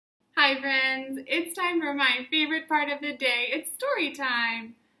Hi friends, it's time for my favorite part of the day. It's story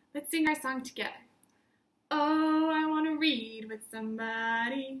time. Let's sing our song together. Oh, I want to read with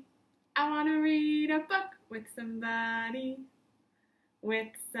somebody. I want to read a book with somebody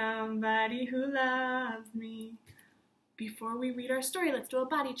who loves me. Before we read our story, let's do a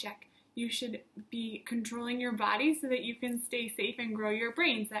body check. You should be controlling your body so that you can stay safe and grow your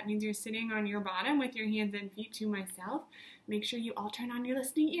brains. That means you're sitting on your bottom with your hands and feet to myself. Make sure you all turn on your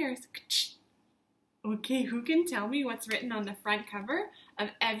listening ears. Okay, who can tell me what's written on the front cover of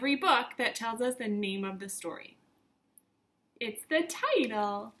every book that tells us the name of the story? It's the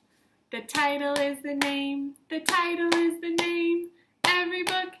title. The title is the name. The title is the name. Every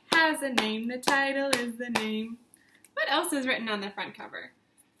book has a name. The title is the name. What else is written on the front cover?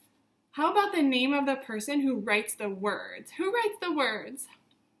 How about the name of the person who writes the words? Who writes the words?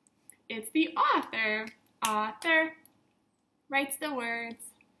 It's the author. Author writes the words.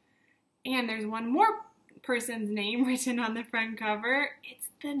 And there's one more person's name written on the front cover. It's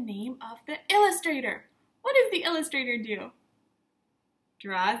the name of the illustrator. What does the illustrator do?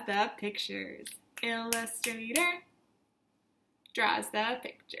 Draws the pictures. Illustrator draws the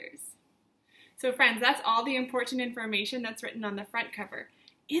pictures. So friends, that's all the important information that's written on the front cover.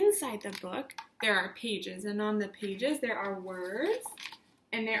 Inside the book, there are pages, and on the pages there are words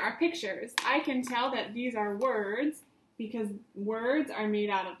and there are pictures. I can tell that these are words because words are made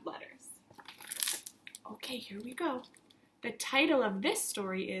out of letters. Okay, here we go. The title of this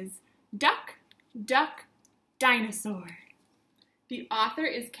story is Duck, Duck, Dinosaur. The author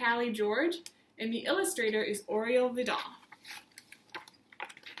is Callie George, and the illustrator is Oriel Vidal.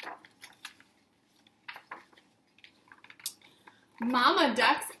 Mama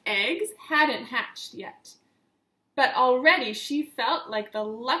Duck's eggs hadn't hatched yet, but already she felt like the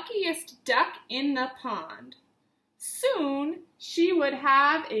luckiest duck in the pond. Soon she would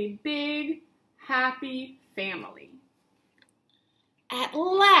have a big, happy family. At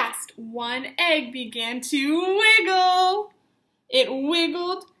last, one egg began to wiggle. It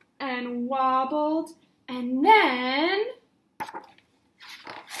wiggled and wobbled, and then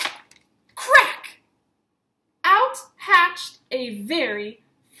crack! Out hatched a very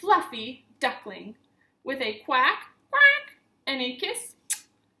fluffy duckling with a quack, quack, and a kiss.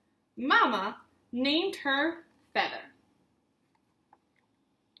 Mama named her Feather.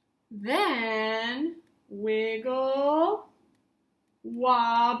 Then wiggle,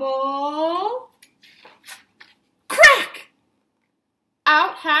 wobble, crack!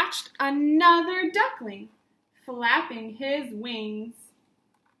 Out hatched another duckling, flapping his wings.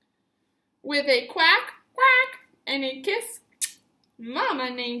 With a quack, quack, and a kiss, Mama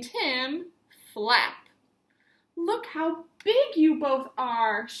named him Flap. Look how big you both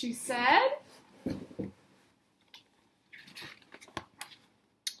are, she said.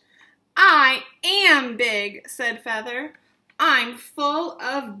 I am big, said Feather. I'm full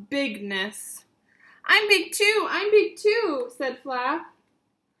of bigness. I'm big too, said Flap.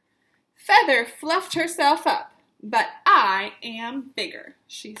 Feather fluffed herself up, but I am bigger,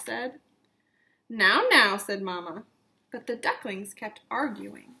 she said. Now, now, said Mama. But the ducklings kept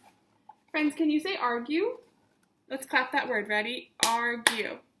arguing. Friends, can you say argue? Let's clap that word. Ready?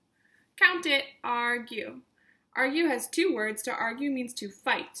 Argue. Count it. Argue. Argue has two words. To argue means to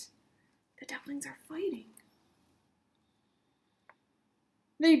fight. The ducklings are fighting.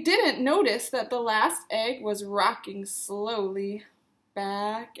 They didn't notice that the last egg was rocking slowly,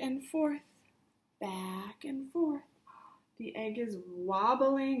 back and forth, back and forth. The egg is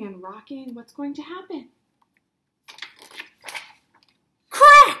wobbling and rocking. What's going to happen?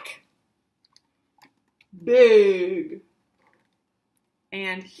 Crack! Big.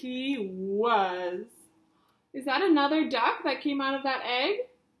 And he was. Is that another duck that came out of that egg?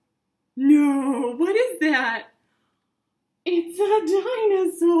 No, what is that? It's a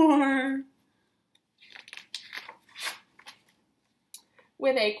dinosaur.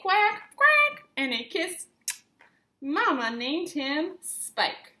 With a quack, quack, and a kiss, Mama named him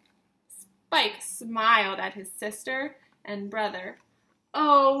Spike. Spike smiled at his sister and brother.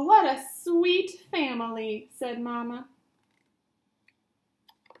 Oh, what a sweet family, said Mama.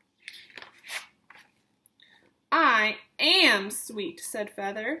 I am sweet, said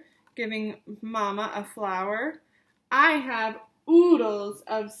Feather, giving Mama a flower. I have oodles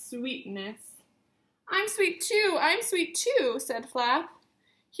of sweetness. I'm sweet too, said Flap.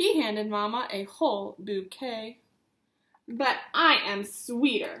 He handed Mama a whole bouquet. But I am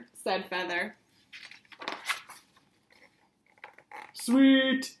sweeter, said Feather.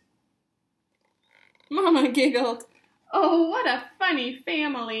 Sweet. Mama giggled. Oh, what a funny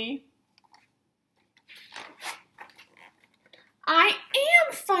family. I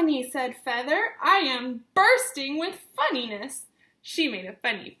am funny, said Feather. I am bursting with funniness. She made a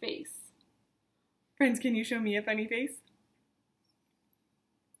funny face. Friends, can you show me a funny face?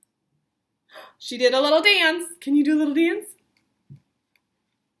 She did a little dance. Can you do a little dance?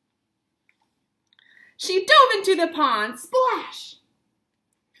 She dove into the pond. Splash!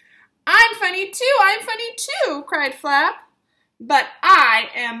 I'm funny too, I'm funny too, cried Flap. But I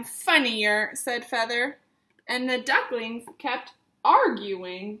am funnier, said Feather. And the ducklings kept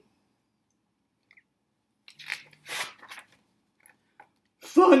arguing.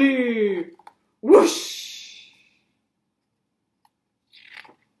 Funny! Whoosh!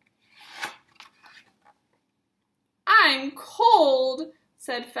 I'm cold,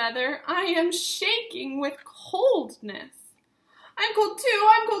 said Feather. I am shaking with coldness. I'm cold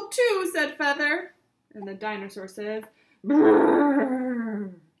too, said Feather. And the dinosaur says,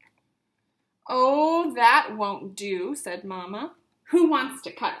 brrr. Oh, that won't do, said Mama. Who wants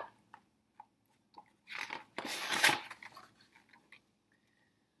to cuddle?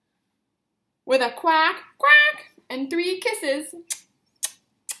 With a quack, quack, and 3 kisses,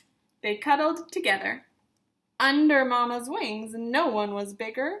 they cuddled together. Under Mama's wings, no one was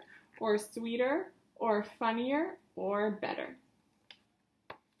bigger, or sweeter, or funnier, or better.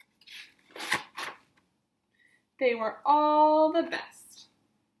 They were all the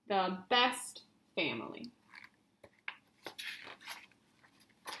best family.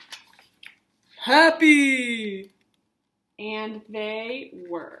 Happy! And they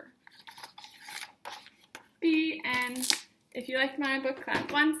were. The end. If you liked my book,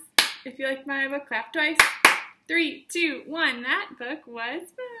 clap once. If you liked my book, clap twice. 3, 2, 1. That book was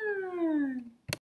fun.